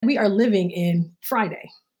We are living in Friday,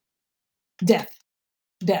 death,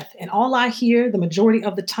 death. And all I hear the majority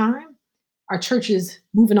of the time are churches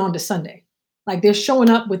moving on to Sunday. Like they're showing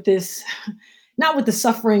up with this, not with the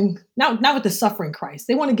suffering, not with the suffering Christ.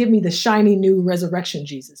 They want to give me the shiny new resurrection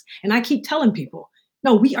Jesus. And I keep telling people,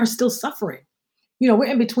 no, we are still suffering. We're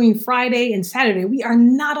in between Friday and Saturday. We are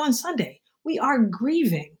not on Sunday. We are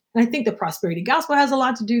grieving. And I think the prosperity gospel has a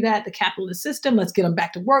lot to do that. The capitalist system, let's get them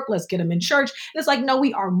back to work. Let's get them in church. And it's like, no,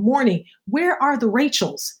 we are mourning. Where are the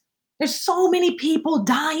Rachels? There's so many people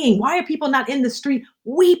dying. Why are people not in the street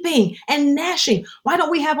weeping and gnashing? Why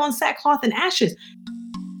don't we have on sackcloth and ashes?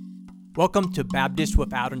 Welcome to Baptist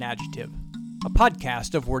Without an Adjective, a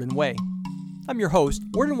podcast of Word and Way. I'm your host,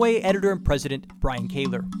 Word and Way editor and president, Brian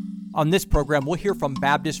Kaler. On this program, we'll hear from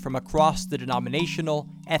Baptists from across the denominational,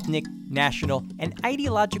 ethnic, national, and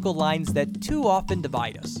ideological lines that too often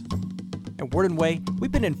divide us. At Word and Way,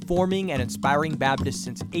 we've been informing and inspiring Baptists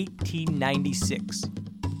since 1896.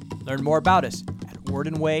 Learn more about us at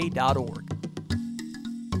wordandway.org.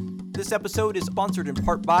 This episode is sponsored in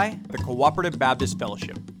part by the Cooperative Baptist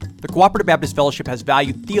Fellowship. The Cooperative Baptist Fellowship has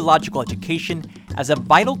valued theological education as a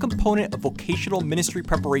vital component of vocational ministry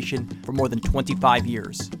preparation for more than 25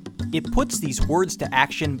 years. It puts these words to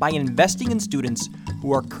action by investing in students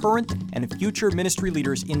who are current and future ministry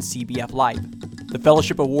leaders in CBF life. The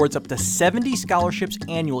fellowship awards up to 70 scholarships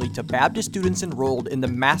annually to Baptist students enrolled in the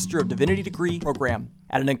Master of Divinity degree program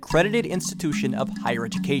at an accredited institution of higher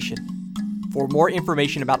education. For more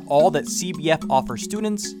information about all that CBF offers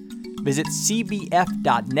students, visit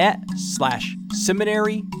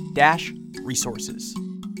cbf.net/seminary-resources.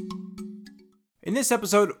 In this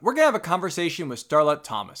episode, we're going to have a conversation with Starlette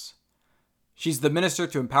Thomas. She's the minister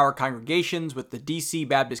to empower congregations with the DC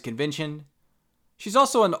Baptist Convention. She's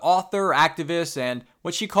also an author, activist, and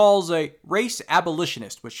what she calls a race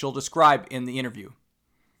abolitionist, which she'll describe in the interview.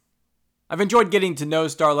 I've enjoyed getting to know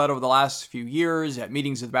Starlette over the last few years at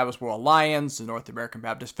meetings of the Baptist World Alliance, the North American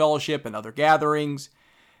Baptist Fellowship, and other gatherings,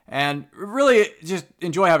 and really just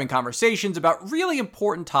enjoy having conversations about really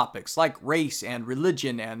important topics like race and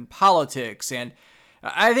religion and politics. And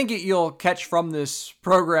I think you'll catch from this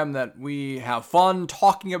program that we have fun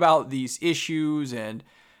talking about these issues and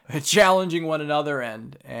challenging one another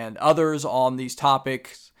and others on these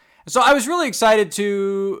topics. So I was really excited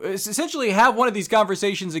to essentially have one of these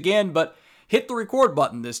conversations again, but hit the record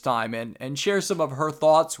button this time and share some of her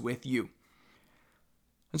thoughts with you.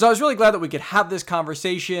 And so I was really glad that we could have this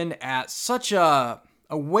conversation at such a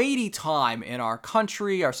weighty time in our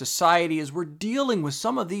country, our society, as we're dealing with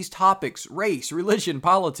some of these topics, race, religion,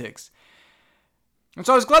 politics. And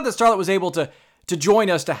so I was glad that Starlette was able to join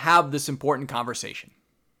us to have this important conversation.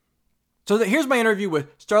 So here's my interview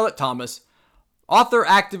with Starlette Thomas, author,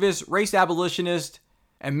 activist, race abolitionist,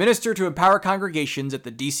 and minister to empower congregations at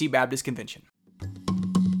the DC Baptist Convention.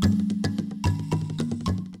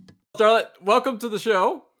 Starlette, welcome to the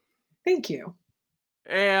show. Thank you.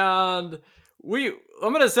 And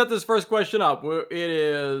I'm going to set this first question up. I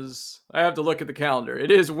have to look at the calendar.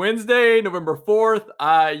 It is Wednesday, November 4th.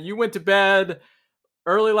 You went to bed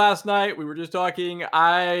early last night. We were just talking.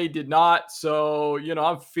 I did not. So,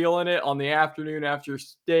 I'm feeling it on the afternoon after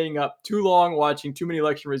staying up too long, watching too many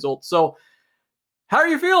election results. So how are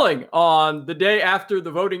you feeling on the day after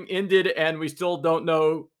the voting ended and we still don't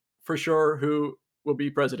know for sure who will be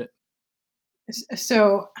president?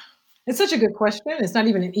 So it's such a good question. It's not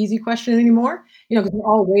even an easy question anymore, because we're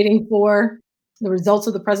all waiting for the results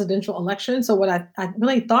of the presidential election. So what I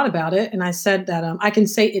really thought about it, and I said that I can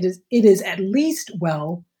say it is at least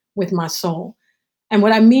well with my soul. And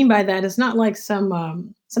what I mean by that is not like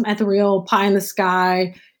some ethereal pie in the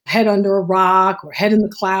sky, head under a rock or head in the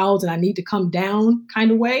clouds, and I need to come down kind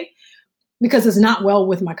of way, because it's not well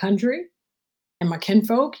with my country and my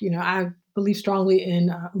kinfolk. I believe strongly in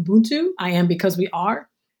Ubuntu. I am because we are.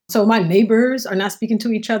 So my neighbors are not speaking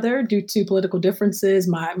to each other due to political differences.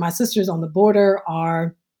 My sisters on the border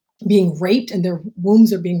are being raped and their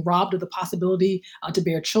wombs are being robbed of the possibility to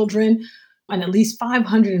bear children. And at least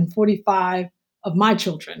 545 of my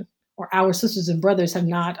children or our sisters and brothers have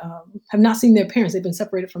not seen their parents. They've been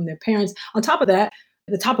separated from their parents. On top of that,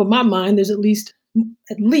 at the top of my mind, there's at least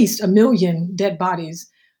 1 million dead bodies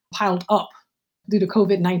piled up due to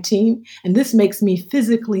COVID-19. And this makes me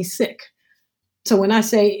physically sick. So when I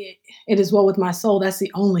say it is well with my soul, that's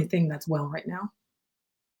the only thing that's well right now.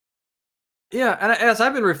 Yeah, and as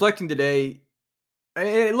I've been reflecting today,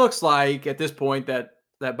 it looks like at this point that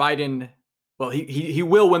Biden, well, he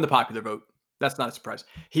will win the popular vote. That's not a surprise.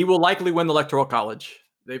 He will likely win the Electoral College.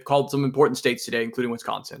 They've called some important states today, including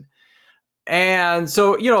Wisconsin. And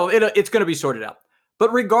so, it's going to be sorted out.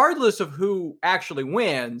 But regardless of who actually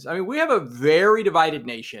wins, I mean, we have a very divided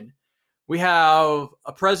nation. We have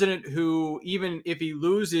a president who, even if he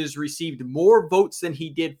loses, received more votes than he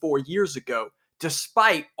did 4 years ago,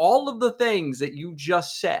 despite all of the things that you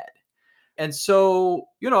just said. And so,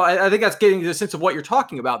 I think that's getting the sense of what you're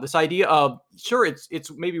talking about. This idea of, sure,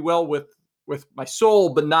 it's maybe well with my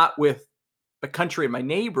soul, but not with the country and my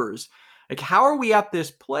neighbors. Like, how are we at this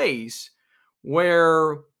place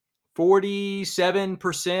where 47%,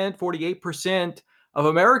 48% of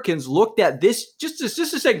Americans looked at this just to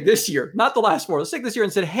say this year, not the last four, let's take this year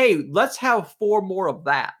and said, hey, let's have four more of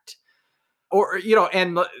that. Or,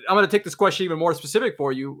 and I'm going to take this question even more specific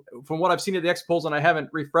for you. From what I've seen at the exit polls, and I haven't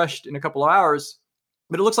refreshed in a couple of hours,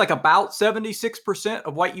 but it looks like about 76%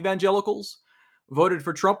 of white evangelicals voted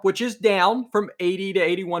for Trump, which is down from 80 to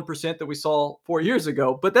 81% that we saw 4 years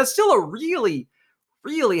ago. But that's still a really,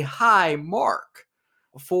 really high mark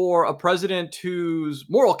for a president whose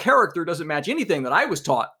moral character doesn't match anything that I was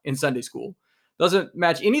taught in Sunday school. Doesn't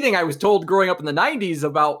match anything I was told growing up in the 90s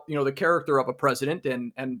about, the character of a president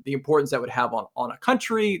and the importance that would have on a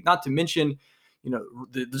country, not to mention,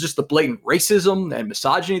 just the blatant racism and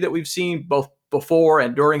misogyny that we've seen both before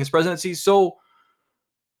and during his presidency. So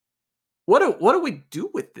what do we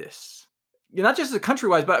do with this? Not just as a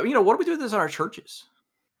country-wise, but, what do we do with this in our churches?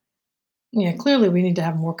 Yeah, clearly we need to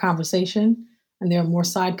have more conversation, and there are more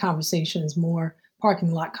side conversations, more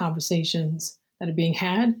parking lot conversations that are being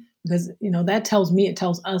had, because that it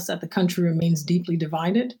tells us that the country remains deeply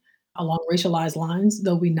divided along racialized lines.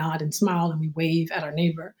 Though we nod and smile and we wave at our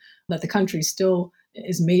neighbor, that the country still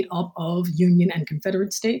is made up of Union and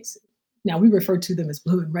Confederate states. Now, we refer to them as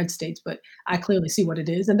blue and red states, but I clearly see what it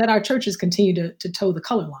is, and that our churches continue to toe the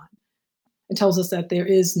color line. It tells us that there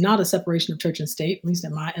is not a separation of church and state, at least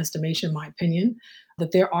in my estimation, my opinion,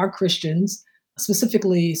 that there are Christians,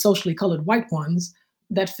 specifically socially colored white ones,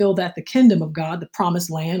 that feel that the kingdom of God, the promised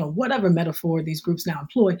land, or whatever metaphor these groups now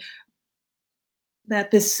employ,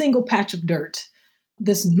 that this single patch of dirt,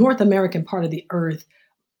 this North American part of the earth,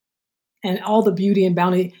 and all the beauty and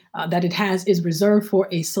bounty that it has is reserved for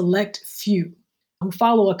a select few who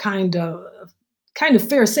follow a kind of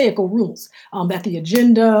Pharisaical rules, that the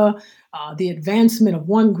agenda, the advancement of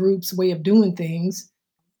one group's way of doing things,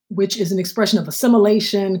 which is an expression of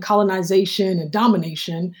assimilation, colonization, and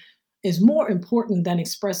domination, is more important than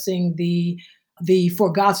expressing the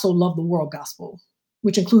 "for God so loved the world" gospel,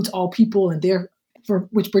 which includes all people, and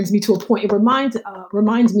which brings me to a point. It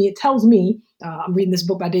reminds me. It tells me. I'm reading this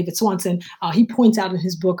book by David Swanson. He points out in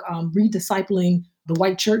his book, "Rediscipling the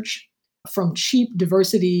White Church: From Cheap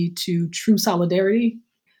Diversity to True Solidarity,"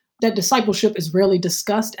 that discipleship is rarely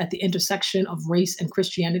discussed at the intersection of race and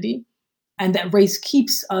Christianity, and that race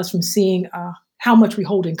keeps us from seeing how much we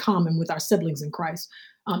hold in common with our siblings in Christ.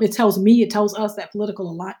 It tells us that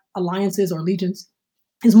political alliances or allegiance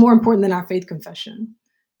is more important than our faith confession,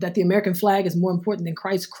 that the American flag is more important than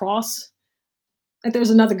Christ's cross, that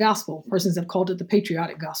there's another gospel. Persons have called it the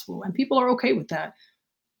patriotic gospel, and people are okay with that.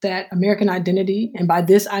 That American identity, and by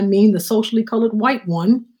this I mean the socially colored white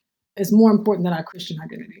one, is more important than our Christian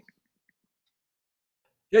identity.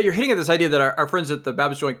 Yeah, you're hitting at this idea that our friends at the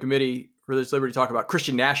Baptist Joint Committee for Religious Liberty talk about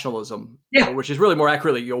Christian nationalism, Yeah. which is really more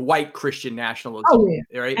accurately white Christian nationalism. Oh,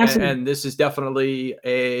 yeah. Right? Absolutely. And this is definitely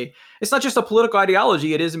it's not just a political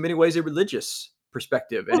ideology, it is in many ways a religious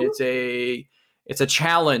perspective. And it's a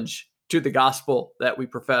challenge to the gospel that we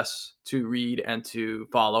profess to read and to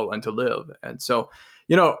follow and to live. And so,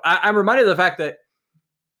 I'm reminded of the fact that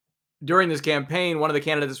during this campaign, one of the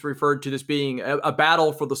candidates referred to this being a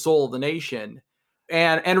battle for the soul of the nation.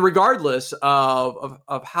 And regardless of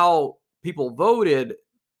how people voted,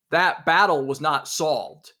 that battle was not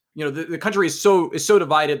solved. The country is so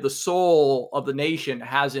divided. The soul of the nation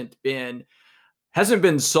hasn't been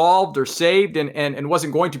solved or saved, and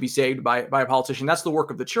wasn't going to be saved by a politician. That's the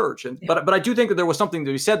work of the church. But I do think that there was something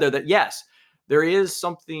to be said there, that yes, there is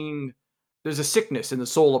something. There's a sickness in the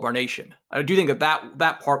soul of our nation. I do think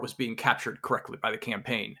that part was being captured correctly by the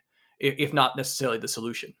campaign, if not necessarily the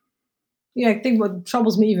solution. Yeah, I think what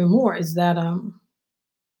troubles me even more is that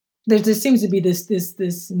there seems to be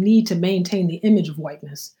this need to maintain the image of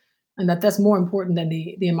whiteness, and that's more important than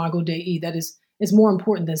the Imago Dei. That is more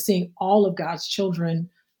important than seeing all of God's children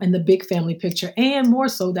and the big family picture, and more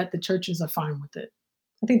so that the churches are fine with it.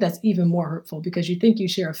 I think that's even more hurtful, because you think you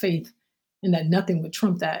share a faith and that nothing would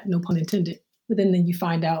trump that, no pun intended. But then you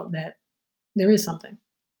find out that there is something,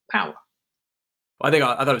 power. I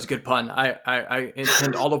thought it was a good pun. I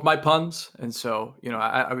intend all of my puns, and so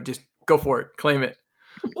I would just go for it, claim it.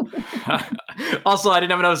 Also, I didn't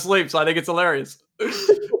have enough sleep, so I think it's hilarious.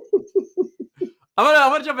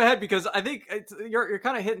 I'm gonna jump ahead because I think you're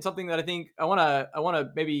kind of hitting something that I think I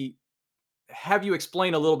wanna maybe have you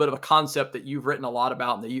explain a little bit of a concept that you've written a lot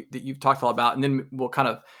about and that you've talked a lot about, and then we'll kind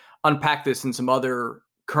of unpack this in some other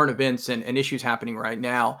current events and issues happening right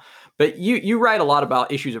now. But you write a lot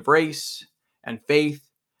about issues of race and faith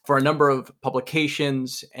for a number of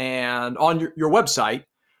publications and on your website,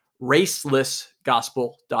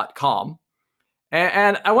 racelessgospel.com.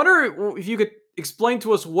 And I wonder if you could explain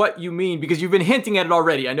to us what you mean, because you've been hinting at it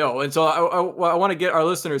already, I know. And so I want to get our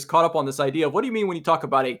listeners caught up on this idea of what do you mean when you talk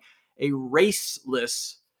about a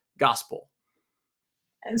raceless gospel?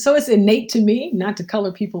 And so it's innate to me not to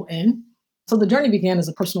color people in. So the journey began as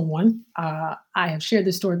a personal one. I have shared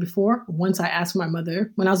this story before. Once I asked my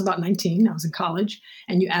mother when I was about 19, I was in college,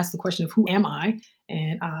 and you asked the question of who am I?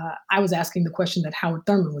 And I was asking the question that Howard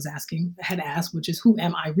Thurman had asked, which is who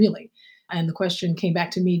am I really? And the question came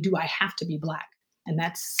back to me, do I have to be Black? And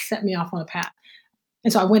that set me off on a path.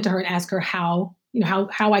 And so I went to her and asked her how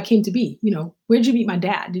I came to be. Where'd you meet my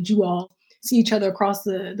dad? Did you all see each other across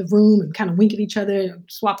the room and kind of wink at each other,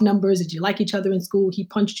 swap numbers? Did you like each other in school? He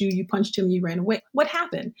punched you, you punched him, you ran away. What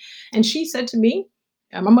happened? And she said to me,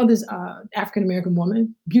 my mother's African American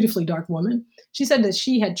woman, beautifully dark woman. She said that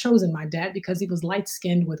she had chosen my dad because he was light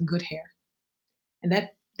skinned with good hair, and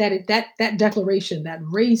that declaration that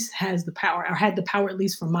race has the power, or had the power at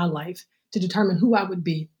least for my life, to determine who I would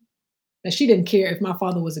be. That she didn't care if my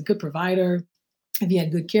father was a good provider, if he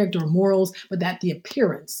had good character or morals, but that the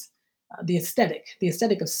appearance, the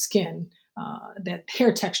aesthetic of skin, that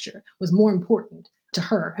hair texture was more important to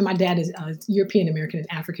her. And my dad is European American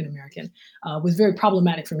and African American, was very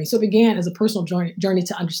problematic for me. So it began as a personal journey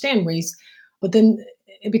to understand race, but then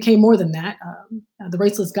it became more than that. The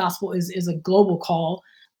Raceless Gospel is a global call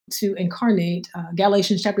to incarnate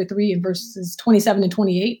Galatians chapter 3 and verses 27 and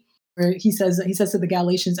 28. Where he says to the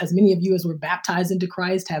Galatians, as many of you as were baptized into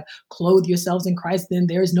Christ have clothed yourselves in Christ, then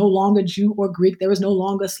there is no longer Jew or Greek, there is no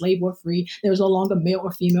longer slave or free, there is no longer male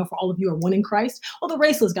or female, for all of you are one in Christ. Well, the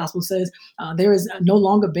Raceless Gospel says there is no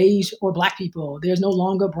longer beige or Black people, there's no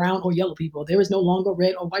longer brown or yellow people, there is no longer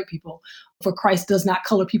red or white people, for Christ does not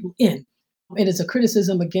color people in. It is a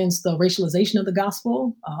criticism against the racialization of the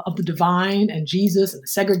gospel, of the divine and Jesus, and the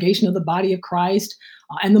segregation of the body of Christ,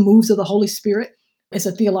 and the moves of the Holy Spirit. It's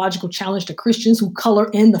a theological challenge to Christians who color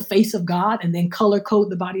in the face of God and then color code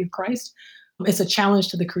the body of Christ. It's a challenge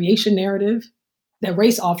to the creation narrative that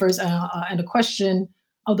race offers, and a question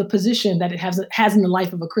of the position that it has in the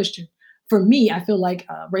life of a Christian. For me, I feel like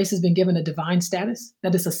race has been given a divine status,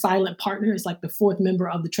 that it's a silent partner. It's like the fourth member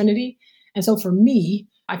of the Trinity. And so for me,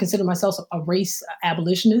 I consider myself a race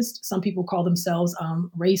abolitionist. Some people call themselves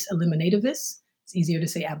race eliminativists. It's easier to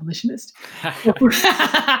say abolitionist.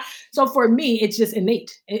 So for me, it's just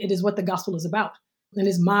innate. It is what the gospel is about. And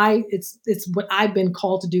it's what I've been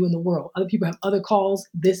called to do in the world. Other people have other calls.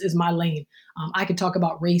 This is my lane. I can talk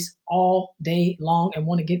about race all day long and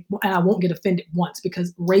I won't get offended once,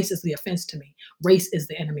 because race is the offense to me. Race is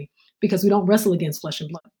the enemy, because we don't wrestle against flesh and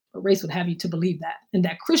blood. But race would have you to believe that. And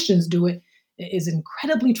that Christians do it is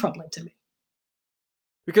incredibly troubling to me.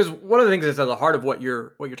 Because one of the things that's at the heart of what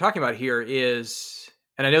you're talking about here is,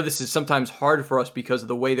 and I know this is sometimes hard for us because of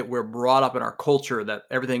the way that we're brought up in our culture, that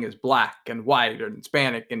everything is Black and white and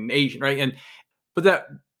Hispanic and Asian, right? But that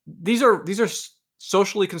these are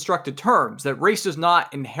socially constructed terms, that race does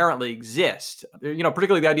not inherently exist.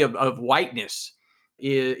 Particularly the idea of whiteness.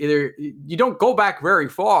 Either you don't go back very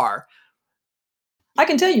far. I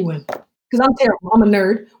can tell you when, because I'm terrible. I'm a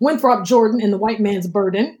nerd. Winthrop Jordan in The White Man's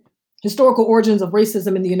Burden, Historical Origins of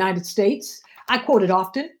Racism in the United States. I quote it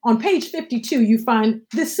often. On page 52, you find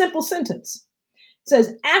this simple sentence. It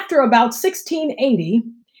says, after about 1680,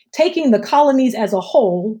 taking the colonies as a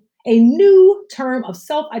whole, a new term of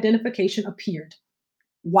self-identification appeared.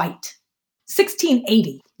 White.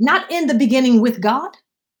 1680, not in the beginning with God.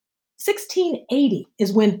 1680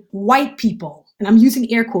 is when white people, and I'm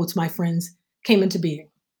using air quotes, my friends, came into being.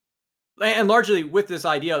 And largely with this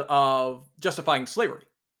idea of justifying slavery.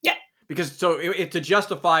 Yeah. Because to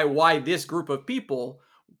justify why this group of people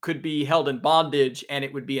could be held in bondage and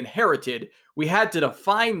it would be inherited, we had to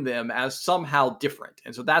define them as somehow different.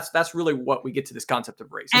 And so that's really what we get to this concept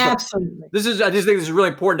of race. Absolutely. So I just think this is really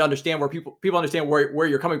important to understand, where people understand where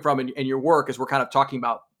you're coming from in your work, as we're kind of talking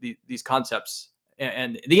about these concepts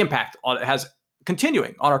and the impact it has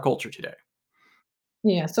continuing on our culture today.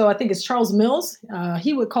 Yeah, so I think it's Charles Mills.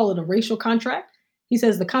 He would call it a racial contract. He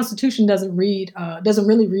says the Constitution doesn't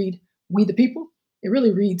really read "we the people." It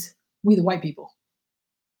really reads "we the white people."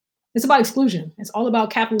 It's about exclusion. It's all about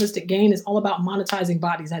capitalistic gain. It's all about monetizing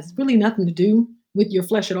bodies. It has really nothing to do with your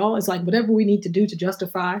flesh at all. It's like whatever we need to do to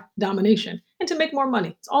justify domination and to make more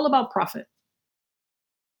money. It's all about profit.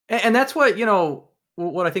 And that's what,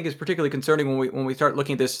 what I think is particularly concerning when we start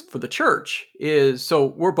looking at this for the church is, so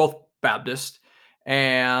we're both Baptist,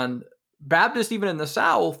 and Baptists, even in the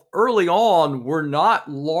South, early on, were not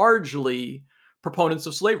largely proponents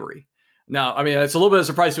of slavery. Now, I mean, it's a little bit of a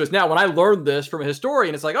surprise to us now. When I learned this from a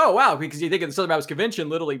historian, it's like, oh, wow, because you think of the Southern Baptist Convention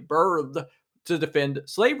literally birthed to defend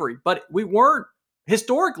slavery. But we weren't,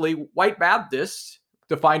 historically, white Baptists,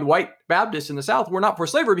 defined white Baptists in the South, were not for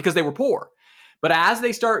slavery because they were poor. But as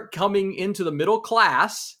they start coming into the middle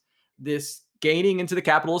class, this gaining into the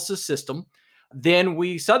capitalist system, then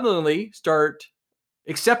we suddenly start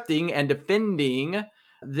accepting and defending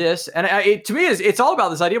this. And to me, it's all about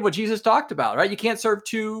this idea of what Jesus talked about, right? You can't serve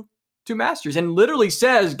two masters, and literally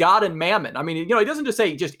says God and mammon. I mean, he doesn't just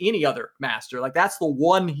say just any other master. Like, that's the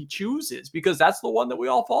one he chooses, because that's the one that we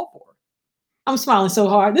all fall for. I'm smiling so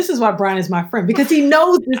hard. This is why Brian is my friend, because he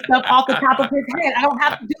knows this stuff off the top of his head. I don't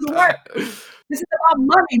have to do the work. This is about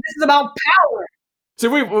money. This is about power. So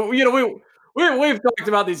we've talked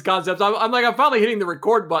about these concepts. I'm finally hitting the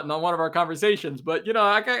record button on one of our conversations, but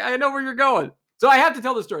I know where you're going. So I have to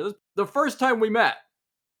tell the story. The first time we met,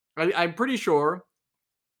 I'm pretty sure,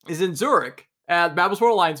 is in Zurich at Baptist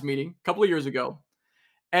World Alliance meeting a couple of years ago.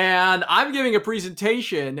 And I'm giving a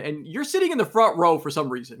presentation, and you're sitting in the front row for some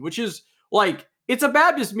reason, which is like, it's a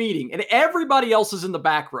Baptist meeting and everybody else is in the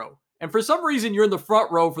back row. And for some reason, you're in the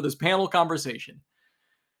front row for this panel conversation.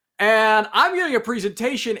 And I'm giving a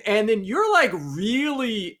presentation, and then you're like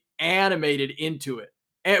really animated into it.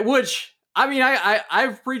 And which, I mean,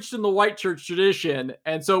 I've preached in the white church tradition.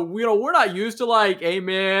 And so, we're not used to like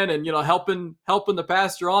amen and, helping the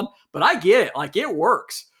pastor on, but I get it. Like, it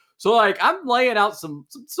works. So like, I'm laying out some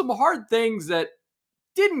hard things that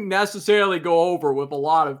didn't necessarily go over with a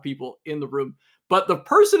lot of people in the room. But the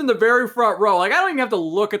person in the very front row, like, I don't even have to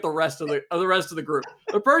look at the rest of the group.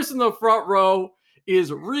 The person in the front row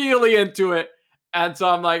is really into it. And so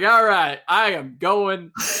I'm like, all right, I am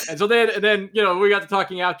going. And so then we got to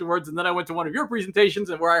talking afterwards. And then I went to one of your presentations,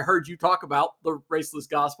 and where I heard you talk about the raceless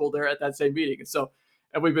gospel there at that same meeting.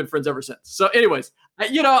 And we've been friends ever since. So anyways, I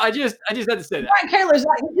just had to say that. Brian Kaler's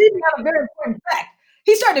like, he's leaving out a very important fact.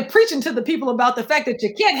 He started preaching to the people about the fact that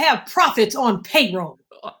you can't have prophets on payroll.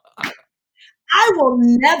 I will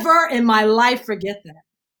never in my life forget that.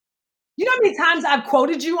 You know how many times I've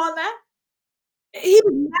quoted you on that? He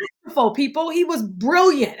was masterful, people. He was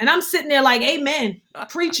brilliant. And I'm sitting there like, amen,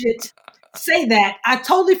 preach it, say that. I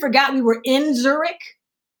totally forgot we were in Zurich.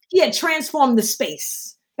 He had transformed the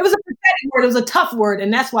space. It was a pathetic word. It was a tough word,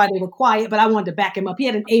 and that's why they were quiet, but I wanted to back him up. He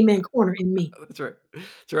had an amen corner in me. That's right.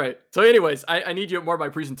 That's right. So anyways, I need you at more of my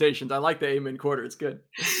presentations. I like the amen quarter. It's good.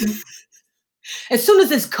 As soon as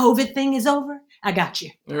this COVID thing is over, I got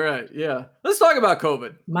you. All right. Yeah. Let's talk about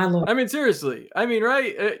COVID. My Lord. I mean, seriously. I mean,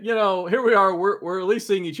 right? Here we are. We're at least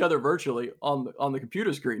seeing each other virtually on the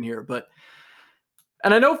computer screen here.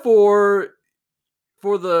 And I know for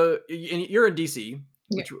you're in DC,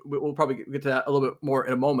 which we'll probably get to that a little bit more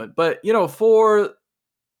in a moment. But for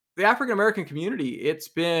the African American community, it's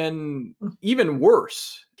been even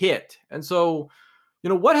worse hit. And so,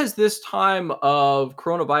 what has this time of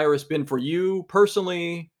coronavirus been for you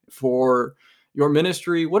personally, for your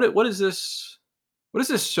ministry? What has this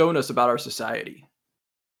shown us about our society?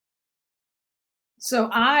 So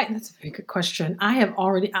that's a very good question.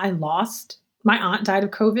 I lost, my aunt died of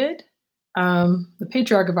COVID. The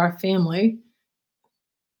patriarch of our family,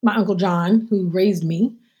 my Uncle John, who raised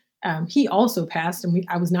me, he also passed, and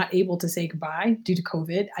I was not able to say goodbye due to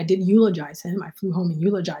COVID. I did eulogize him. I flew home and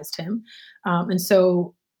eulogized him. And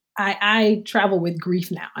so I travel with grief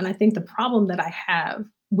now. And I think the problem that I have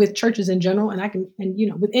with churches in general, and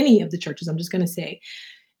with any of the churches, I'm just going to say,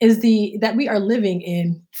 is that we are living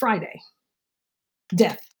in Friday,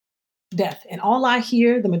 death. And all I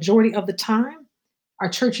hear the majority of the time are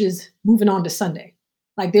churches moving on to Sunday.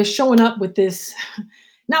 Like, they're showing up with this,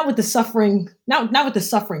 not with the suffering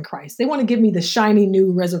Christ. They want to give me the shiny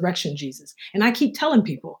new resurrection Jesus. And I keep telling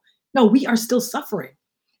people, no, we are still suffering.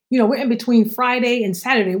 We're in between Friday and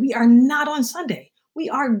Saturday. We are not on Sunday. We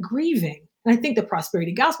are grieving. And I think the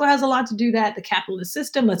prosperity gospel has a lot to do that. The capitalist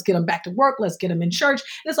system, let's get them back to work. Let's get them in church.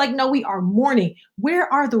 And it's like, no, we are mourning.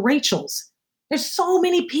 Where are the Rachels? There's so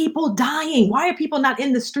many people dying. Why are people not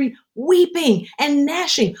in the street weeping and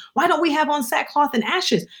gnashing? Why don't we have on sackcloth and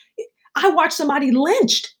ashes? I watched somebody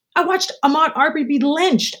lynched. I watched Ahmaud Arbery be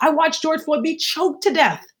lynched. I watched George Floyd be choked to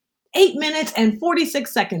death. 8 minutes and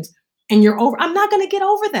 46 seconds. And you're over. I'm not going to get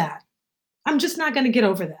over that. I'm just not going to get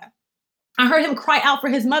over that. I heard him cry out for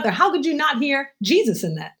his mother. How could you not hear Jesus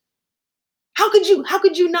in that? How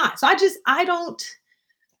could you not? So I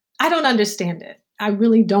don't understand it. I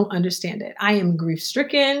really don't understand it. I am grief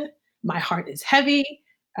stricken. My heart is heavy.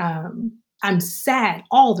 I'm sad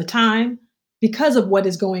all the time because of what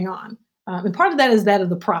is going on. And part of that is that of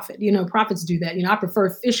the prophet. You know, prophets do that. You know, I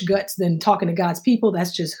prefer fish guts than talking to God's people.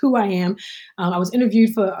 That's just who I am. I was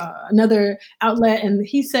interviewed for another outlet, and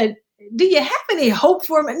he said, "Do you have any hope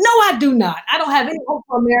for me?" No, I do not. I don't have any hope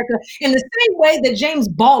for America in the same way that James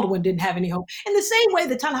Baldwin didn't have any hope, in the same way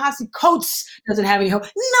that Ta-Nehisi Coates doesn't have any hope.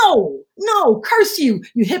 No, no, curse you,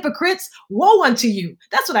 you hypocrites. Woe unto you.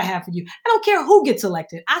 That's what I have for you. I don't care who gets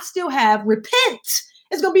elected. I still have repent.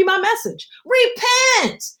 It's going to be my message.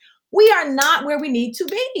 Repent. We are not where we need to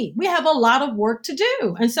be. We have a lot of work to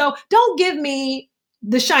do. And so don't give me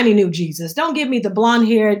the shiny new Jesus. Don't give me the blonde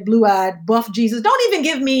haired, blue eyed, buff Jesus. Don't even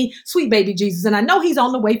give me sweet baby Jesus. And I know he's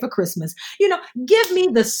on the way for Christmas. You know, give me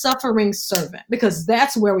the suffering servant, because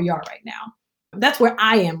that's where we are right now. That's where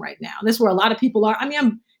I am right now. That's where a lot of people are. I mean,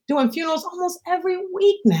 I'm doing funerals almost every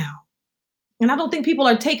week now. And I don't think people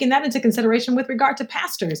are taking that into consideration with regard to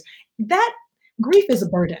pastors. That grief is a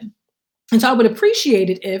burden. And so I would appreciate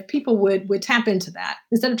it if people would tap into that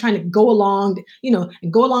instead of trying to go along, you know,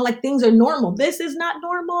 and go along like things are normal. This is not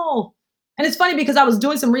normal. And it's funny because I was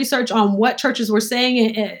doing some research on what churches were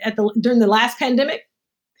saying during the last pandemic.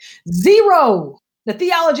 Zero. The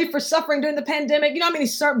theology for suffering during the pandemic. You know how many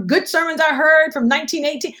good sermons I heard from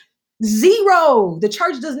 1918? Zero. The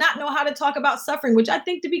church does not know how to talk about suffering, which I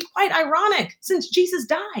think to be quite ironic since Jesus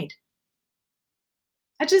died.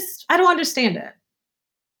 I don't understand it.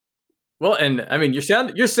 Well, and I mean, you're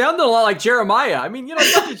sounding a lot like Jeremiah. I mean, you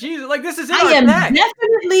know, Jesus, like this is in I our am neck.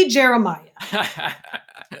 definitely Jeremiah.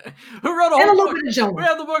 Who wrote a And whole a little book? bit of Jonah. We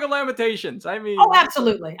have the Book of Lamentations. I mean, oh,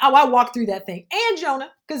 absolutely. Oh, I walk through that thing. And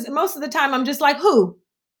Jonah, because most of the time I'm just like, who?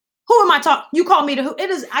 Who am I talking? You call me to who?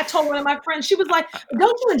 It is. I told one of my friends, she was like,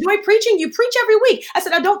 don't you enjoy preaching? You preach every week. I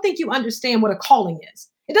said, I don't think you understand what a calling is.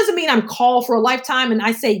 It doesn't mean I'm called for a lifetime and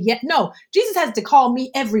I say, yeah, no, Jesus has to call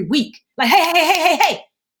me every week. Like, hey.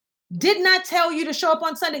 Did not tell you to show up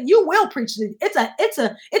on Sunday. You will preach.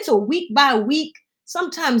 It's a week by week,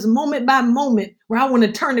 sometimes moment by moment, where I want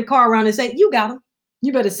to turn the car around and say, you got them.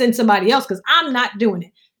 You better send somebody else because I'm not doing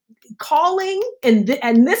it. Calling in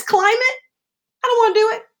this climate, I don't want to do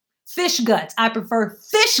it. Fish guts. I prefer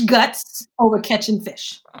fish guts over catching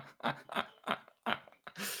fish.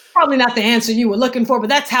 Probably not the answer you were looking for, but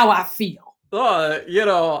that's how I feel. You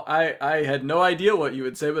know, I had no idea what you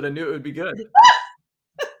would say, but I knew it would be good.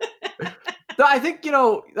 I think, you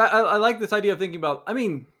know, I like this idea of thinking about, I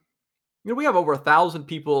mean, you know, we have over 1,000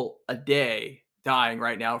 people a day dying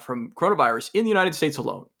right now from coronavirus in the United States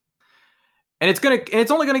alone. And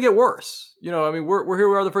it's only going to get worse. You know, I mean, we're here,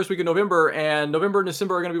 we are the first week of November, and November and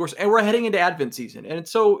December are going to be worse. And we're heading into Advent season. And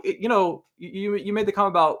so, you know, you made the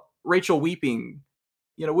comment about Rachel weeping,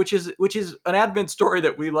 you know, which is an Advent story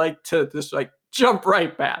that we like to just like jump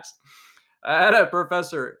right past. I had a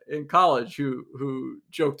professor in college who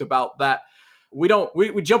joked about that. We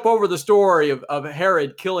jump over the story of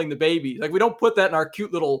Herod killing the baby. Like, we don't put that in our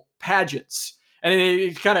cute little pageants. And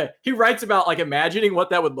he writes about like imagining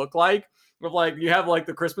what that would look like. With like, you have like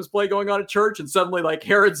the Christmas play going on at church, and suddenly like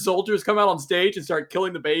Herod's soldiers come out on stage and start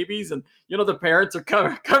killing the babies. And, you know, the parents are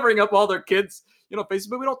covering up all their kids, you know, faces,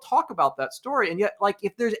 but we don't talk about that story. And yet, like,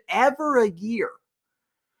 if there's ever a year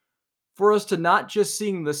for us to not just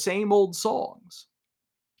sing the same old songs,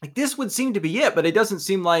 like this would seem to be it, but it doesn't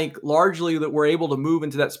seem like largely that we're able to move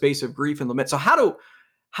into that space of grief and lament. So how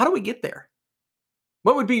do we get there?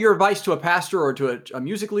 What would be your advice to a pastor or to a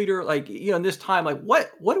music leader? Like, you know, in this time, like what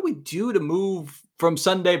do we do to move from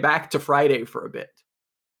Sunday back to Friday for a bit?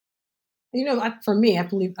 You know, for me, I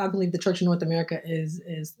believe the church in North America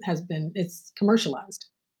it's commercialized.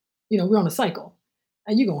 You know, we're on a cycle.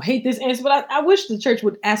 And you're gonna hate this answer, but I wish the church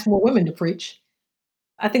would ask more women to preach.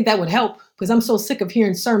 I think that would help, because I'm so sick of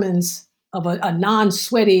hearing sermons of a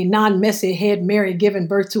non-sweaty, non-messy head Mary giving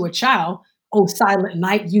birth to a child. Oh, silent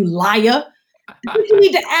night, you liar. I think you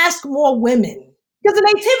need to ask more women, because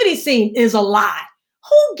the nativity scene is a lie.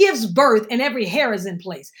 Who gives birth and every hair is in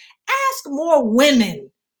place? Ask more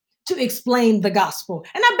women to explain the gospel.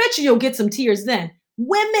 And I bet you'll get some tears then.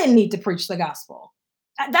 Women need to preach the gospel.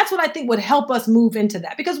 That's what I think would help us move into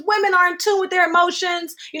that, because women are in tune with their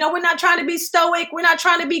emotions. You know, we're not trying to be stoic. We're not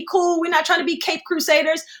trying to be cool. We're not trying to be Cape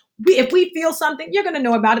Crusaders. If we feel something, you're going to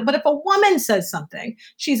know about it. But if a woman says something,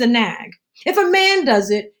 she's a nag. If a man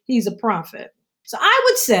does it, he's a prophet. So I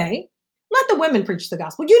would say, let the women preach the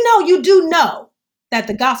gospel. You do know that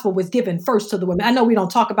the gospel was given first to the women. I know we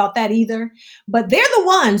don't talk about that either, but they're the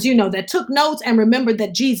ones, you know, that took notes and remembered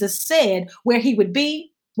that Jesus said where he would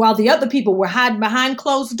be, while the other people were hiding behind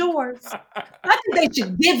closed doors. I think they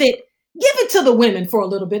should give it to the women for a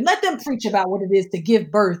little bit. Let them preach about what it is to give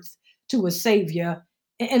birth to a savior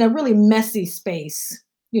in a really messy space,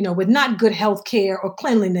 with not good health care or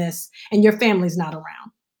cleanliness, and your family's not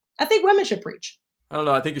around. I think women should preach. I don't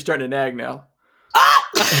know. I think you're starting to nag now. Ah!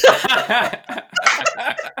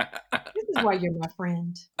 This is why you're my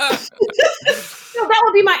friend. That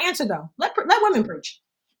would be my answer, though. Let women preach.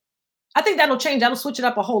 I think that'll change. That'll switch it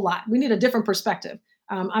up a whole lot. We need a different perspective.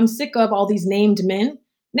 I'm sick of all these named men.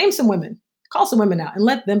 Name some women. Call some women out and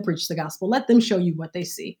let them preach the gospel. Let them show you what they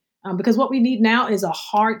see. Because what we need now is a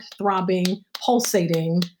heart-throbbing,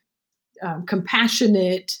 pulsating,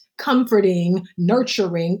 compassionate, comforting,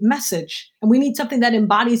 nurturing message. And we need something that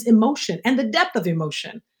embodies emotion and the depth of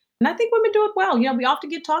emotion. And I think women do it well. We often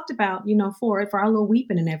get talked about, for our little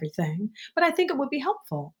weeping and everything. But I think it would be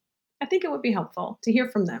helpful. I think it would be helpful to hear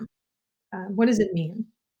from them. What does it mean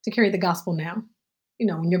to carry the gospel now?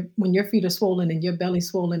 When your feet are swollen and your belly's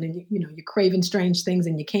swollen and you're craving strange things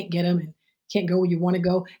and you can't get them and can't go where you want to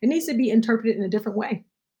go, it needs to be interpreted in a different way.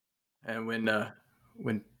 And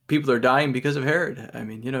when people are dying because of Herod, I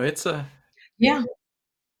mean, it's a yeah.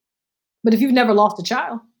 But if you've never lost a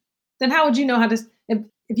child, then how would you know how to?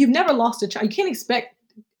 If you've never lost a child, you can't expect.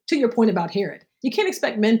 To your point about Herod, you can't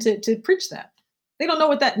expect men to preach that. They don't know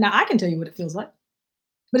what that. Now I can tell you what it feels like,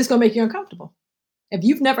 but it's going to make you uncomfortable. If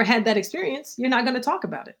you've never had that experience, you're not going to talk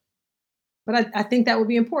about it. But I think that would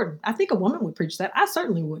be important. I think a woman would preach that. I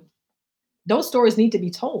certainly would. Those stories need to be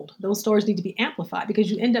told. Those stories need to be amplified because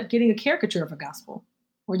you end up getting a caricature of a gospel,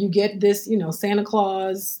 or you get this, Santa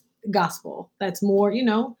Claus gospel that's more,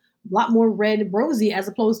 a lot more red rosy as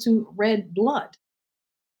opposed to red blood.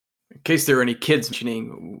 In case there are any kids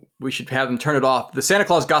mentioning, we should have them turn it off. The Santa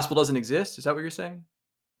Claus gospel doesn't exist. Is that what you're saying?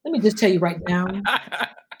 Let me just tell you right now.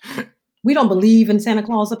 We don't believe in Santa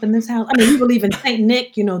Claus up in this house. I mean, we believe in Saint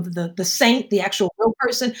Nick, the saint, the actual real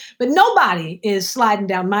person, but nobody is sliding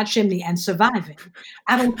down my chimney and surviving.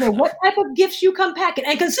 I don't care what type of gifts you come packing,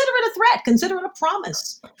 and consider it a threat, consider it a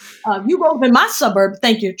promise. You roll up in my suburb,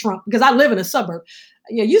 thank you, Trump, because I live in a suburb.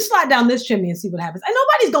 Yeah, you slide down this chimney and see what happens. And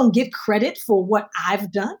nobody's going to get credit for what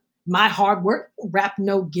I've done, my hard work, wrap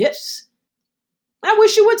no gifts. I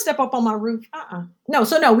wish you would step up on my roof.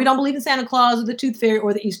 No, we don't believe in Santa Claus or the Tooth Fairy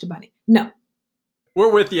or the Easter Bunny. No.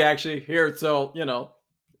 We're with you actually here. So,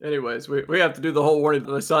 anyways, we have to do the whole warning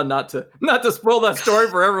to the son not to spoil that story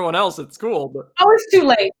for everyone else at school. But it's too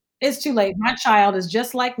late. It's too late. My child is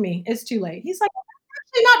just like me. It's too late. He's like,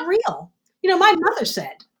 it's actually not real. My mother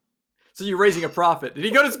said. So you're raising a prophet. Did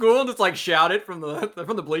he go to school and just shout it from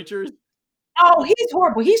the bleachers? Oh, he's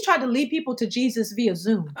horrible. He's tried to lead people to Jesus via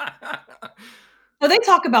Zoom. So they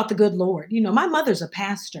talk about the good Lord. My mother's a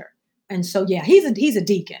pastor. And so, yeah, he's a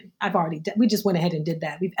deacon. We just went ahead and did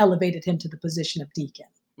that. We've elevated him to the position of deacon.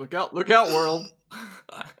 Look out, world.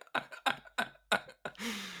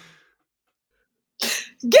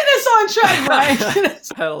 Get us on track, Ryan.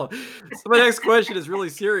 So my next question is really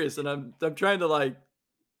serious, and I'm trying to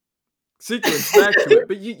sequence back to it.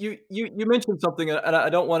 But you mentioned something, and I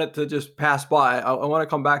don't want it to just pass by. I want to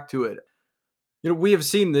come back to it. We have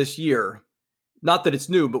seen this year, not that it's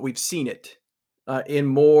new, but we've seen it in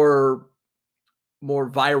more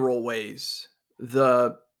viral ways.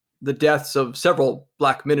 The deaths of several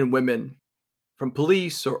Black men and women from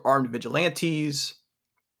police or armed vigilantes.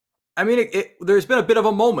 I mean, there's been a bit of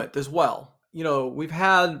a moment as well. We've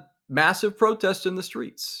had massive protests in the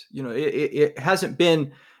streets. It hasn't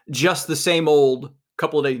been just the same old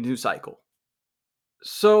couple of day news cycle.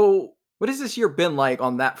 So what has this year been like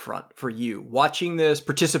on that front for you? Watching this,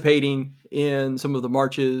 participating in some of the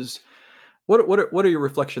marches, what are your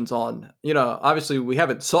reflections on? Obviously we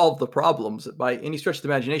haven't solved the problems by any stretch of the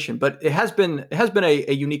imagination, but it has been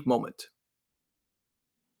a unique moment.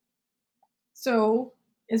 So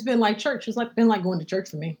it's been like church. It's been like going to church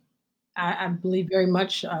for me. I believe very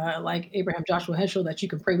much like Abraham Joshua Heschel that you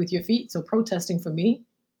can pray with your feet. So protesting for me,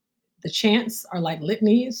 the chants are like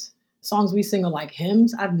litanies. Songs we sing are like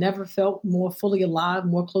hymns. I've never felt more fully alive,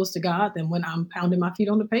 more close to God than when I'm pounding my feet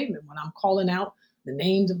on the pavement, when I'm calling out the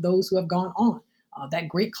names of those who have gone on, that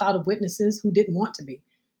great cloud of witnesses who didn't want to be.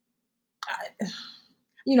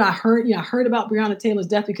 I heard about Breonna Taylor's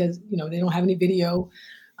death because, they don't have any video.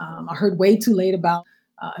 I heard way too late about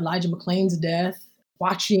Elijah McClain's death,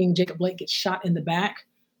 watching Jacob Blake get shot in the back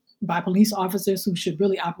by police officers who should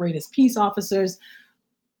really operate as peace officers.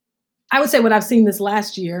 I would say what I've seen this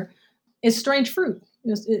last year is strange fruit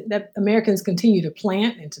that Americans continue to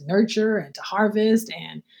plant and to nurture and to harvest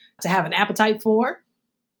and to have an appetite for.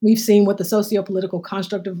 We've seen what the socio-political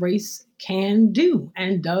construct of race can do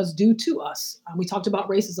and does do to us. We talked about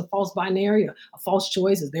race as a false binary, a false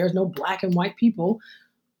choice, as there's no black and white people.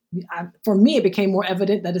 For me, it became more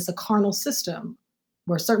evident that it's a carnal system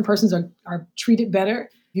where certain persons are treated better,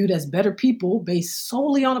 viewed as better people based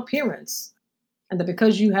solely on appearance. And that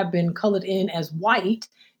because you have been colored in as white,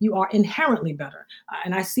 you are inherently better.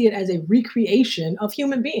 And I see it as a recreation of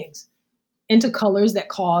human beings into colors that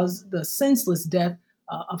cause the senseless death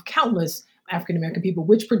of countless African American people,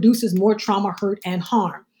 which produces more trauma, hurt, and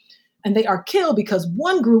harm. And they are killed because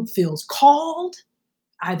one group feels called,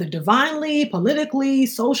 either divinely, politically,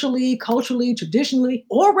 socially, culturally, traditionally,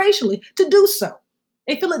 or racially, to do so.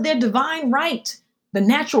 They feel it their divine right, the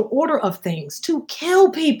natural order of things, to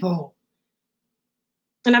kill people.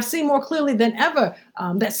 And I've seen more clearly than ever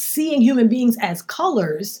that seeing human beings as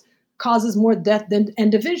colors causes more death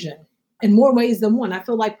and division in more ways than one. I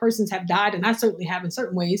feel like persons have died, and I certainly have in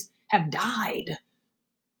certain ways, have died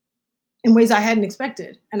in ways I hadn't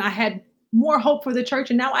expected. And I had more hope for the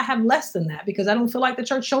church, and now I have less than that because I don't feel like the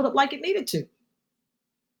church showed up like it needed to.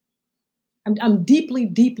 I'm deeply,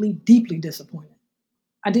 deeply, deeply disappointed.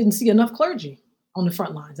 I didn't see enough clergy on the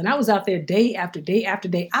front lines, and I was out there day after day after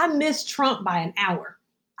day. I missed Trump by an hour.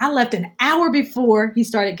 I left an hour before he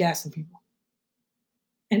started gassing people.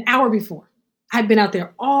 An hour before. I'd been out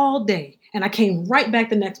there all day, and I came right back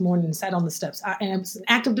the next morning and sat on the steps. And it was an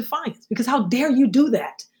act of defiance because how dare you do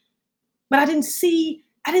that? But I didn't see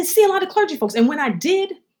a lot of clergy folks. And when I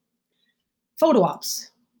did, photo ops,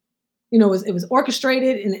 it was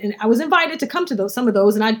orchestrated, and I was invited to come to some of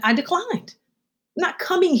those, and I declined. I'm not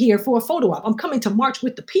coming here for a photo op. I'm coming to march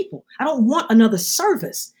with the people. I don't want another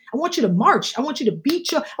service. I want you to march. I want you to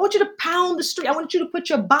I want you to pound the street. I want you to put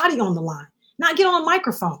your body on the line, not get on a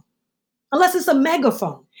microphone, unless it's a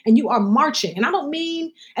megaphone and you are marching. And I don't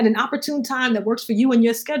mean at an opportune time that works for you and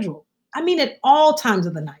your schedule. I mean at all times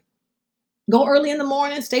of the night. Go early in the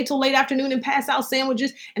morning, stay till late afternoon and pass out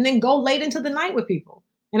sandwiches, and then go late into the night with people.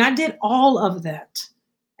 And I did all of that.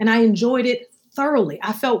 And I enjoyed it thoroughly.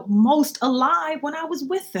 I felt most alive when I was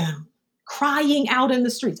with them, crying out in the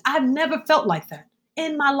streets. I've never felt like that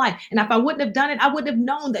in my life. And if I wouldn't have done it, I wouldn't have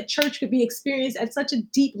known that church could be experienced at such a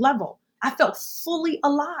deep level. I felt fully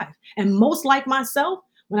alive and most like myself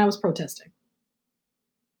when I was protesting.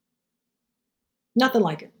 Nothing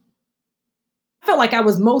like it. I felt like I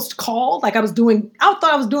was most called, like I thought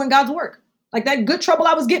I was doing God's work. Like that good trouble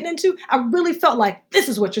I was getting into, I really felt like this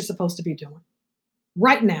is what you're supposed to be doing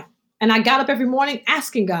right now. And I got up every morning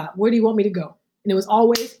asking God, where do you want me to go? And it was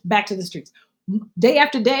always back to the streets. Day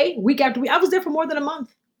after day, week after week, I was there for more than a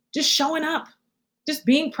month, just showing up, just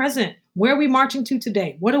being present. Where are we marching to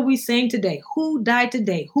today? What are we saying today? Who died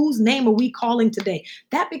today? Whose name are we calling today?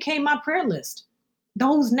 That became my prayer list.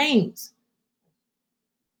 Those names.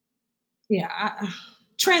 Yeah,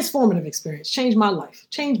 transformative experience. Changed my life.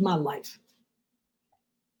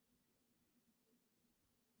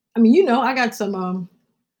 I mean, I got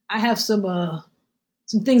I have some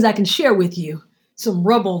things I can share with you, some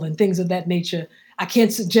rubble and things of that nature. I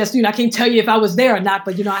can't suggest, I can't tell you if I was there or not,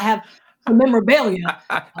 but, I have some memorabilia,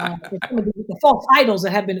 for some of the false idols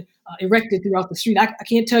that have been erected throughout the street. I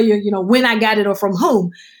can't tell you, when I got it or from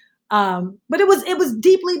whom. But it was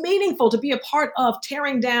deeply meaningful to be a part of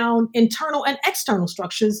tearing down internal and external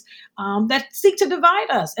structures that seek to divide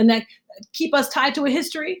us and that keep us tied to a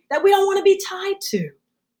history that we don't want to be tied to.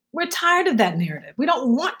 We're tired of that narrative. We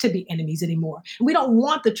don't want to be enemies anymore. We don't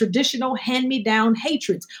want the traditional hand-me-down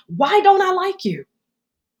hatreds. Why don't I like you?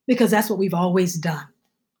 Because that's what we've always done.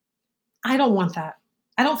 I don't want that.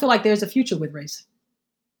 I don't feel like there's a future with race,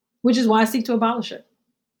 which is why I seek to abolish it.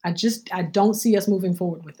 I don't see us moving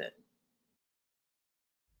forward with it.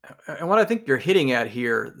 And what I think you're hitting at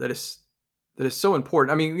here that is so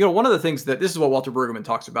important. I mean, one of the things that this is what Walter Brueggemann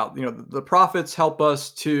talks about. The prophets help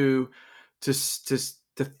us to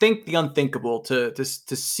think the unthinkable, to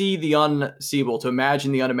see the unseeable, to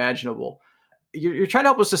imagine the unimaginable. You're trying to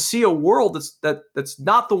help us to see a world that's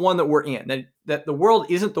not the one that we're in. That the world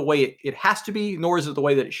isn't the way it has to be, nor is it the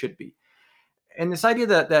way that it should be. And this idea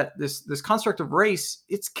that this construct of race,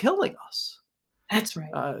 it's killing us. That's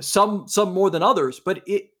right. Some more than others, but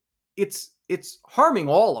it's harming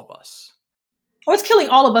all of us. Or it's killing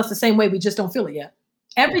all of us the same way. We just don't feel it yet.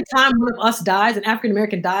 Every time one of us dies, an African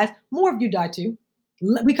American dies, more of you die too.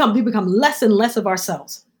 We become less and less of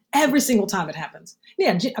ourselves every single time it happens.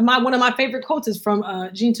 Yeah, one of my favorite quotes is from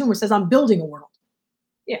Gene Toomer, says, "I'm building a world."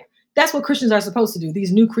 Yeah, that's what Christians are supposed to do.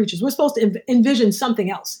 These new creatures, we're supposed to envision something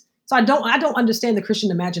else. So I don't understand the Christian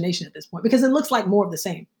imagination at this point because it looks like more of the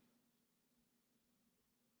same.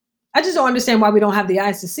 I just don't understand why we don't have the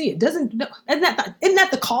eyes to see it. Doesn't isn't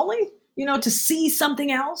that the calling? To see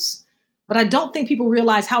something else. But I don't think people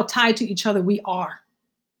realize how tied to each other we are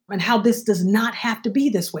and how this does not have to be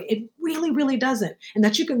this way. It really, really doesn't. And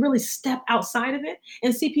that you can really step outside of it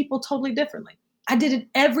and see people totally differently. I did it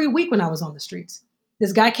every week when I was on the streets.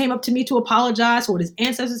 This guy came up to me to apologize for what his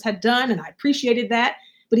ancestors had done, and I appreciated that.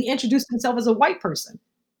 But he introduced himself as a white person.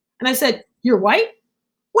 And I said, "You're white?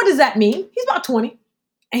 What does that mean?" He's about 20.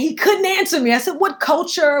 And he couldn't answer me. I said, "What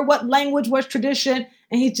culture, what language, what tradition?"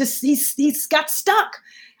 And he's got stuck.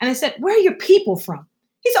 And I said, "Where are your people from?"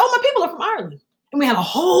 He said, "Oh, my people are from Ireland." And we had a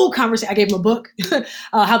whole conversation. I gave him a book,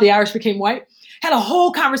 How the Irish Became White. Had a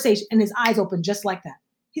whole conversation, and his eyes opened just like that.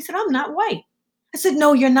 He said, "I'm not white." I said,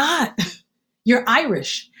 "No, you're not. You're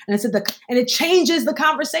Irish." And I said, and it changes the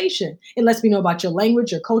conversation. It lets me know about your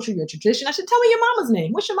language, your culture, your tradition. I said, "Tell me your mama's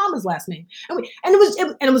name. What's your mama's last name?" And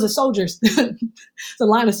it was a soldiers. It's a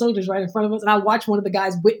line of soldiers right in front of us. And I watched one of the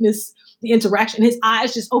guys witness the interaction. His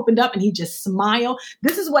eyes just opened up and he just smiled.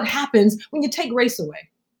 This is what happens when you take race away.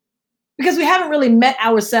 Because we haven't really met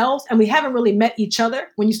ourselves and we haven't really met each other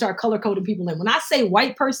when you start color coding people in. When I say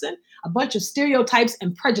white person, a bunch of stereotypes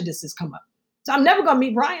and prejudices come up. So I'm never going to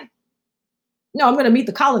meet Brian. No, I'm going to meet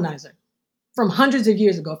the colonizer from hundreds of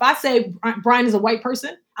years ago. If I say Brian is a white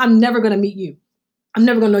person, I'm never going to meet you. I'm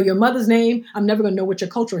never going to know your mother's name. I'm never going to know what your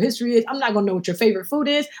cultural history is. I'm not going to know what your favorite food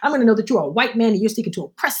is. I'm going to know that you are a white man and you're seeking to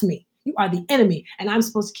oppress me. You are the enemy, and I'm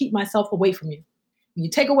supposed to keep myself away from you. When you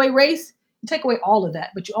take away race, you take away all of that,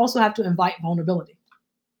 but you also have to invite vulnerability.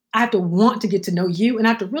 I have to want to get to know you, and I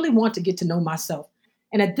have to really want to get to know myself.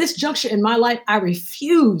 And at this juncture in my life, I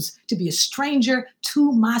refuse to be a stranger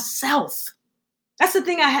to myself. That's the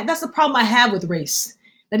thing that's the problem I have with race,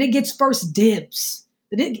 that it gets first dibs,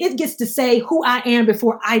 that it gets to say who I am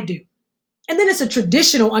before I do. And then it's a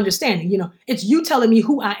traditional understanding. It's you telling me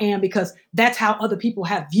who I am because that's how other people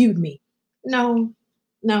have viewed me. No,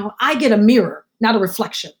 I get a mirror, not a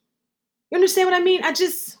reflection. You understand what I mean?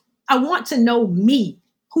 I want to know me,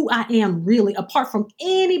 who I am really, apart from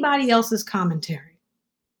anybody else's commentary.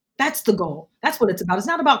 That's the goal. That's what it's about. It's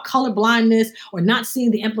not about color blindness or not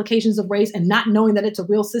seeing the implications of race and not knowing that it's a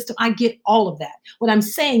real system. I get all of that. What I'm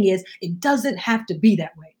saying is it doesn't have to be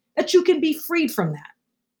that way, that you can be freed from that.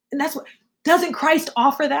 And doesn't Christ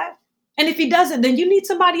offer that? And if he doesn't, then you need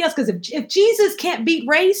somebody else. Because if Jesus can't beat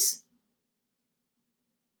race,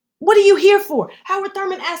 what are you here for? Howard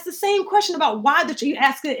Thurman asked the same question about why you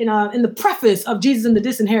asked it in the preface of Jesus and the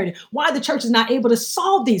Disinherited, why the church is not able to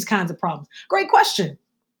solve these kinds of problems. Great question.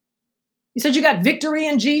 He said, you got victory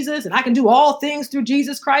in Jesus and I can do all things through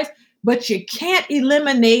Jesus Christ, but you can't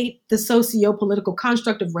eliminate the socio-political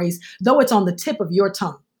construct of race, though it's on the tip of your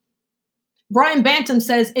tongue. Brian Bantam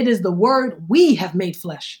says it is the word we have made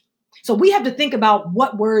flesh. So we have to think about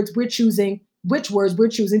what words we're choosing, which words we're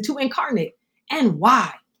choosing to incarnate and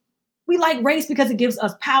why. We like race because it gives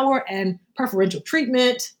us power and preferential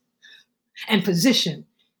treatment and position.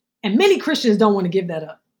 And many Christians don't want to give that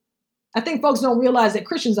up. I think folks don't realize that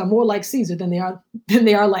Christians are more like Caesar than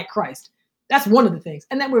they are like Christ. That's one of the things.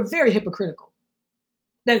 And that we're very hypocritical.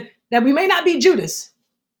 That we may not be Judas,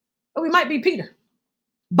 but we might be Peter.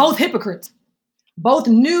 Both hypocrites. Both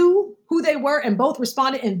knew who they were and both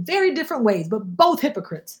responded in very different ways, but both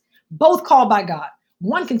hypocrites, both called by God.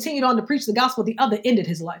 One continued on to preach the gospel, the other ended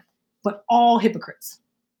his life, but all hypocrites.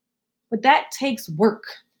 But that takes work.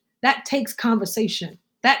 That takes conversation.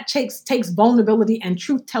 That takes vulnerability and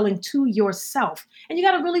truth telling to yourself. And you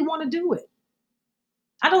got to really want to do it.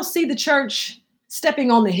 I don't see the church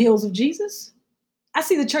stepping on the heels of Jesus. I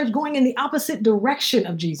see the church going in the opposite direction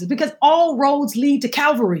of Jesus because all roads lead to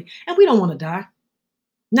Calvary and we don't want to die.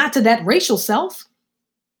 Not to that racial self.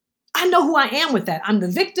 I know who I am with that. I'm the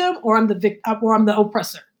victim or I'm the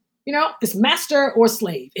oppressor. It's master or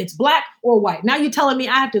slave. It's black or white. Now you're telling me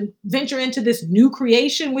I have to venture into this new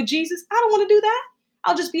creation with Jesus? I don't want to do that.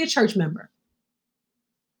 I'll just be a church member.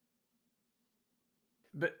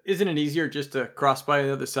 But isn't it easier just to cross by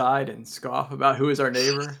the other side and scoff about who is our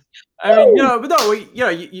neighbor? I mean, but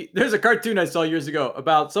no, there's a cartoon I saw years ago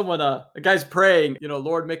about someone, a guy's praying,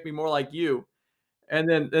 Lord, make me more like you. And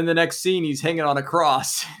then in the next scene, he's hanging on a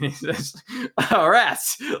cross. And he says, "Oh,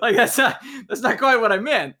 rats!" Like that's not quite what I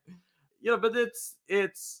meant. But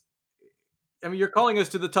it's. I mean, you're calling us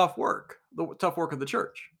to the tough work of the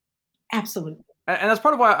church. Absolutely. And that's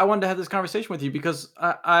part of why I wanted to have this conversation with you because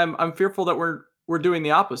I'm fearful that we're doing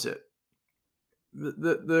the opposite.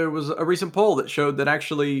 There was a recent poll that showed that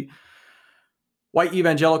actually white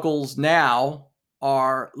evangelicals now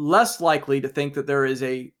are less likely to think that there is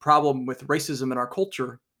a problem with racism in our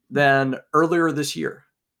culture than earlier this year.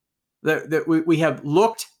 That we have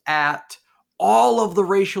looked at all of the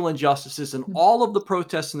racial injustices and all of the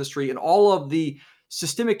protests in the street and all of the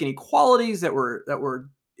systemic inequalities that were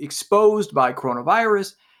exposed by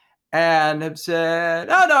coronavirus, and have said,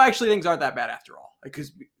 "Oh no, actually things aren't that bad after all."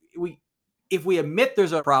 Because if we admit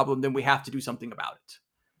there's a problem, then we have to do something about it.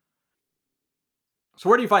 So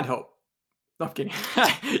where do you find hope? No, I'm kidding.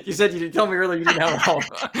 You said you didn't tell me earlier you didn't have hope.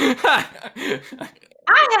 I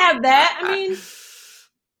have that. I mean,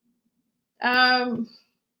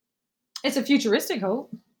 it's a futuristic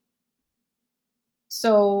hope.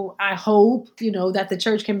 So I hope, that the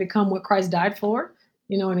church can become what Christ died for,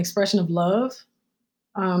 an expression of love.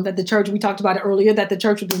 That the church, we talked about it earlier, that the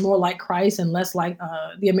church would be more like Christ and less like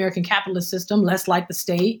the American capitalist system, less like the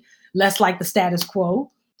state, less like the status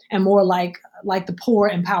quo, and more like the poor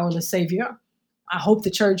and powerless Savior. I hope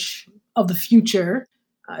the church of the future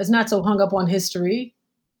is not so hung up on history,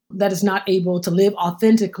 that is not able to live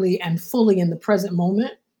authentically and fully in the present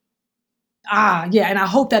moment. Yeah, and I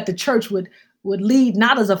hope that the church would lead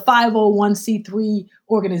not as a 501c3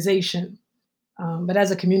 organization, but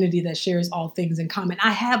as a community that shares all things in common.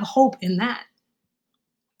 I have hope in that.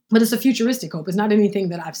 But it's a futuristic hope. It's not anything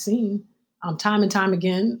that I've seen. Time and time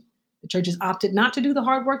again, the church has opted not to do the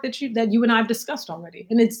hard work that you and I have discussed already.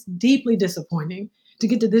 And it's deeply disappointing to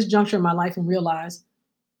get to this juncture in my life and realize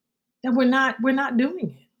that we're not doing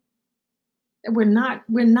it. That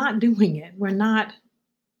we're not doing it. We're not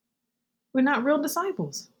real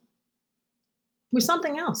disciples. We're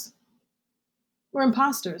something else. We're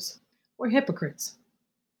imposters. We're hypocrites.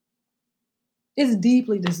 It's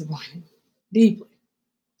deeply disappointing. Deeply.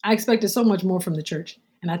 I expected so much more from the church,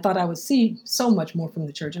 and I thought I would see so much more from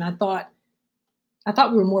the church. And I thought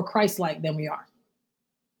we were more Christ-like than we are.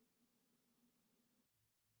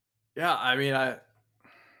 Yeah, I mean, I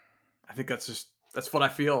think that's what I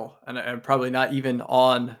feel, and probably not even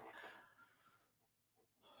on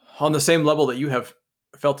the same level that you have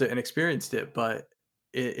felt it and experienced it, but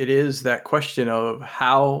it is that question of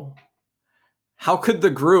how could the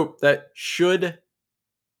group that should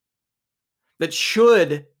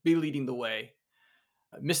be leading the way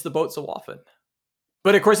miss the boat so often?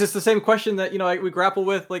 But of course, it's the same question that we grapple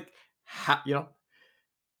with, like how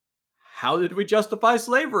did we justify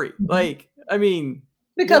slavery? Like, I mean,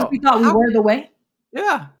 because we thought we were the way.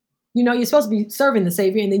 Yeah. You're supposed to be serving the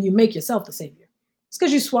Savior, and then you make yourself the Savior. It's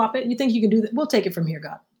because you swap it and you think you can do that. We'll take it from here,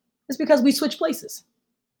 God. It's because we switch places.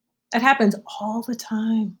 That happens all the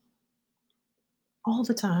time. All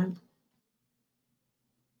the time.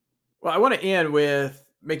 Well, I want to end with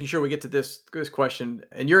making sure we get to this question.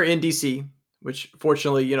 And you're in DC, which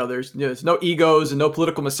fortunately, there's no egos and no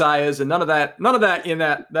political messiahs and none of that in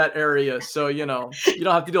that area. So, you don't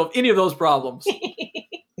have to deal with any of those problems.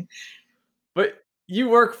 But you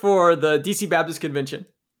work for the DC Baptist Convention.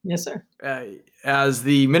 Yes, sir. As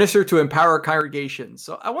the minister to empower congregations.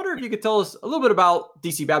 So I wonder if you could tell us a little bit about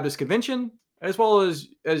DC Baptist Convention, as well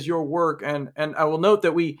as your work. And I will note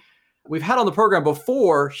that we've had on the program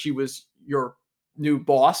before she was your new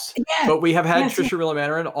boss, but we have had Trisha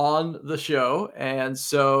Miller-Mannering on the show. And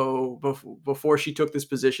so before she took this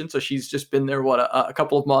position, so she's just been there, a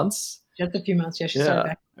couple of months? Just a few months. Yeah, she started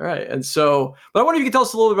back. All right. And so, but I wonder if you could tell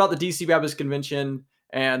us a little bit about the DC Baptist Convention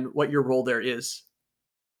and what your role there is.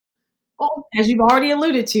 Well, as you've already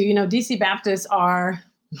alluded to, DC Baptists are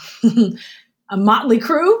a motley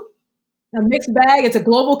crew, a mixed bag. It's a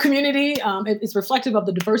global community. It's reflective of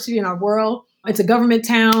the diversity in our world. It's a government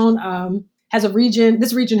town, has a region.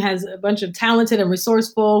 This region has a bunch of talented and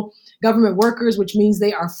resourceful government workers, which means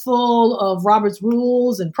they are full of Robert's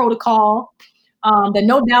rules and protocol that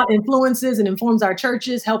no doubt influences and informs our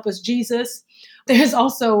churches. Help us, Jesus. There's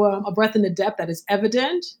also a breadth and a depth that is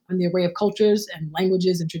evident in the array of cultures and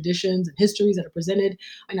languages and traditions and histories that are presented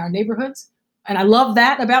in our neighborhoods. And I love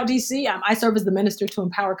that about DC. I serve as the minister to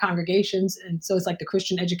empower congregations. And so it's like the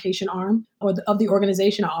Christian education arm of the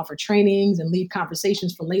organization. I offer trainings and lead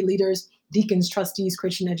conversations for lay leaders, deacons, trustees,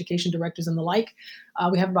 Christian education directors, and the like.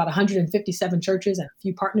 We have about 157 churches and a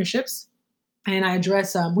few partnerships. And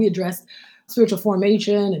we address spiritual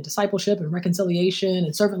formation and discipleship and reconciliation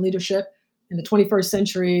and servant leadership in the 21st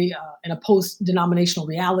century, in a post-denominational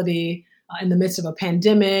reality, in the midst of a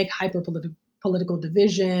pandemic, hyper-political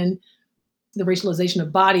division, the racialization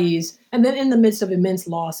of bodies, and then in the midst of immense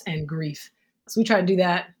loss and grief. So we try to do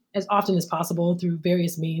that as often as possible through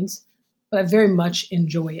various means, but I very much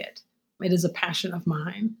enjoy it. It is a passion of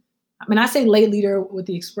mine. I mean, I say lay leader with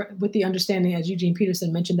the understanding, as Eugene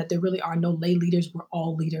Peterson mentioned, that there really are no lay leaders. We're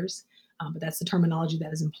all leaders, but that's the terminology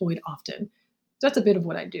that is employed often. So that's a bit of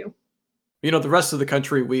what I do. The rest of the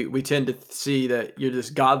country, we tend to see that you're this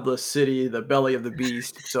godless city, the belly of the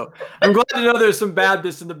beast. So I'm glad to know there's some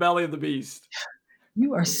Baptists in the belly of the beast.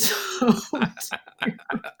 You are so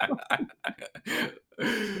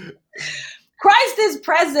Christ is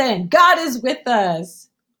present. God is with us.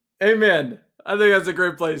 Amen. I think that's a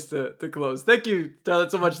great place to close. Thank you,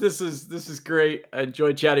 Darla, so much. This is great. I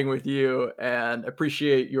enjoyed chatting with you and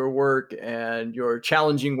appreciate your work and your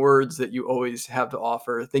challenging words that you always have to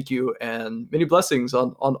offer. Thank you, and many blessings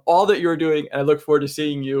on all that you're doing. And I look forward to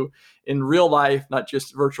seeing you in real life, not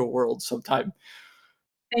just virtual world sometime.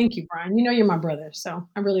 Thank you, Brian. You know you're my brother, so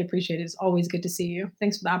I really appreciate it. It's always good to see you.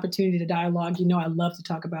 Thanks for the opportunity to dialogue. You know I love to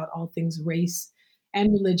talk about all things race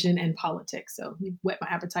and religion and politics. So you've whet my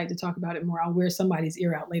appetite to talk about it more. I'll wear somebody's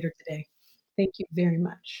ear out later today. Thank you very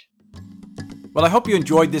much. Well, I hope you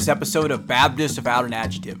enjoyed this episode of Baptist Without an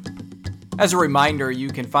Adjective. As a reminder, you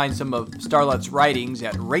can find some of Starlet's writings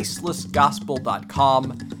at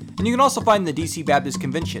racelessgospel.com, and you can also find the DC Baptist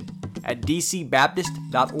Convention at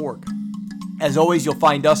dcbaptist.org. As always, you'll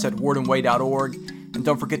find us at wordandway.org, and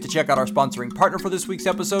don't forget to check out our sponsoring partner for this week's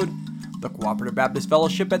episode, the Cooperative Baptist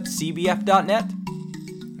Fellowship at cbf.net.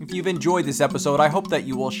 If you've enjoyed this episode, I hope that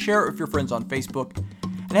you will share it with your friends on Facebook,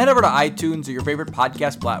 and head over to iTunes or your favorite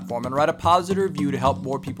podcast platform and write a positive review to help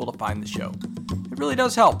more people to find the show. It really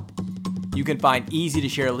does help. You can find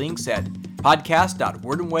easy-to-share links at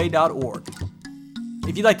podcast.wordandway.org.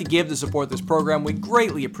 If you'd like to give to support this program, we'd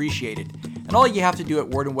greatly appreciate it. And all you have to do at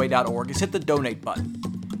wordandway.org is hit the donate button.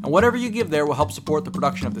 And whatever you give there will help support the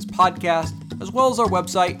production of this podcast, as well as our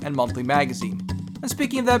website and monthly magazine. And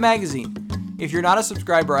speaking of that magazine, if you're not a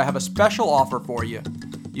subscriber, I have a special offer for you.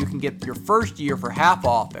 You can get your first year for half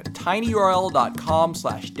off at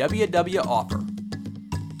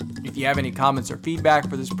tinyurl.com/wwoffer. If you have any comments or feedback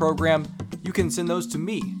for this program, you can send those to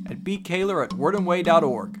me at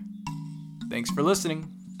bkaler@wordandway.org. Thanks for listening.